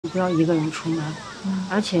不要一个人出门，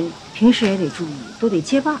而且平时也得注意，都得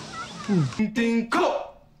结伴。丁克，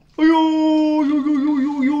哎呦！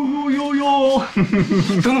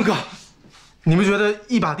等等哥，你们觉得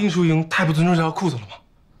一把定输赢太不尊重这条裤子了吗？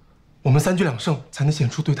我们3局2胜才能显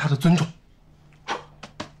出对他的尊重。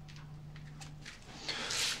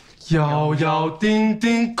摇摇钉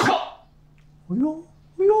钉克，哎呦！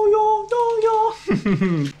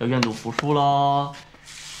要愿赌服输喽！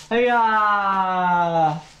哎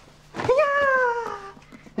呀！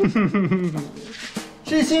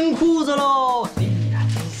是新裤子喽！哎呀，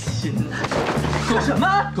真新呐！哥什么？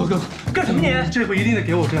哥，干什么你？这回一定得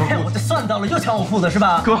给我这条裤子！我这算到了，又抢我裤子是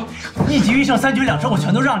吧？哥，1局1胜3局2胜，我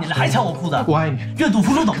全都让你了，还抢我裤子？我爱你，愿赌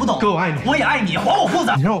服输，懂不懂？哥，我爱你，我也爱你，还我裤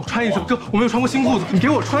子！你让我穿一身，哥，我没有穿过新裤子，你给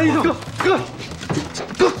我穿一身，哥，还给我！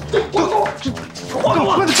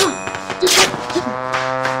快点！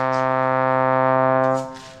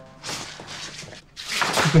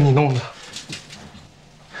哥，你弄的。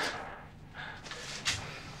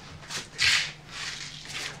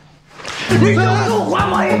你就给我还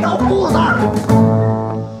我一条裤子！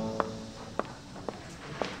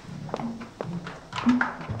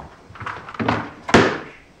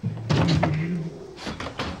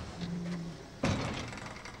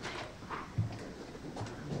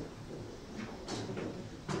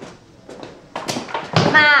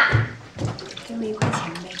妈，给我1块钱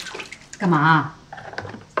呗。干嘛？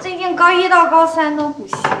最近高1到高3都补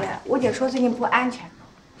习，我姐说最近不安全，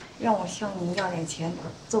让我向你要点钱，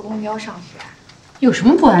坐公交上学。有什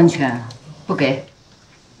么不安全啊？不给。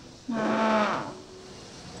妈，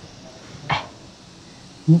哎，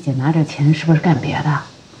你姐拿这钱是不是干别的？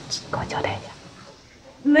给我交代一下。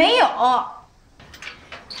没有。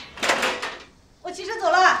我骑车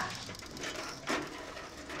走了。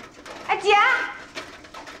哎，姐。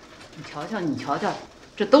你瞧瞧，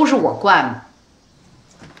这都是我惯的。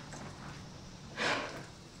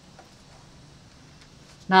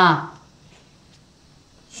那，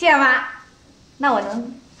谢谢妈。那我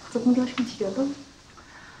能坐公交上学喽？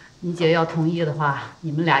你姐要同意的话，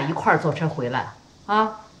你们俩一块儿坐车回来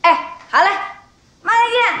啊？哎，好嘞，妈再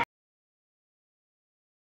见。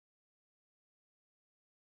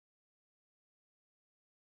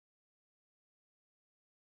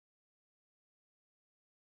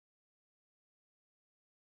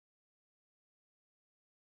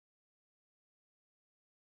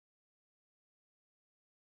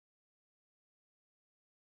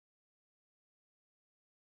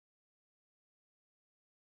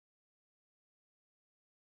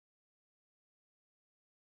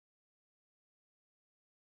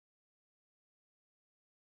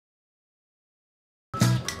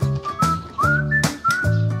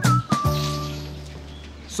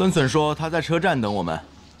孙孙说他在车站等我们。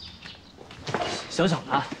小小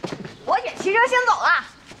的，我姐骑车先走了。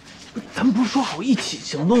咱们不是说好一起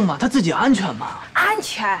行动吗？他自己安全吗？安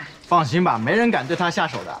全。放心吧，没人敢对他下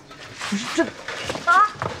手的。不是这，啊，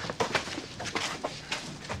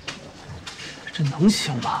这能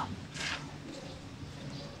行吗？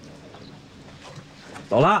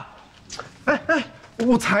走了。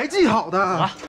我才记好的。啊。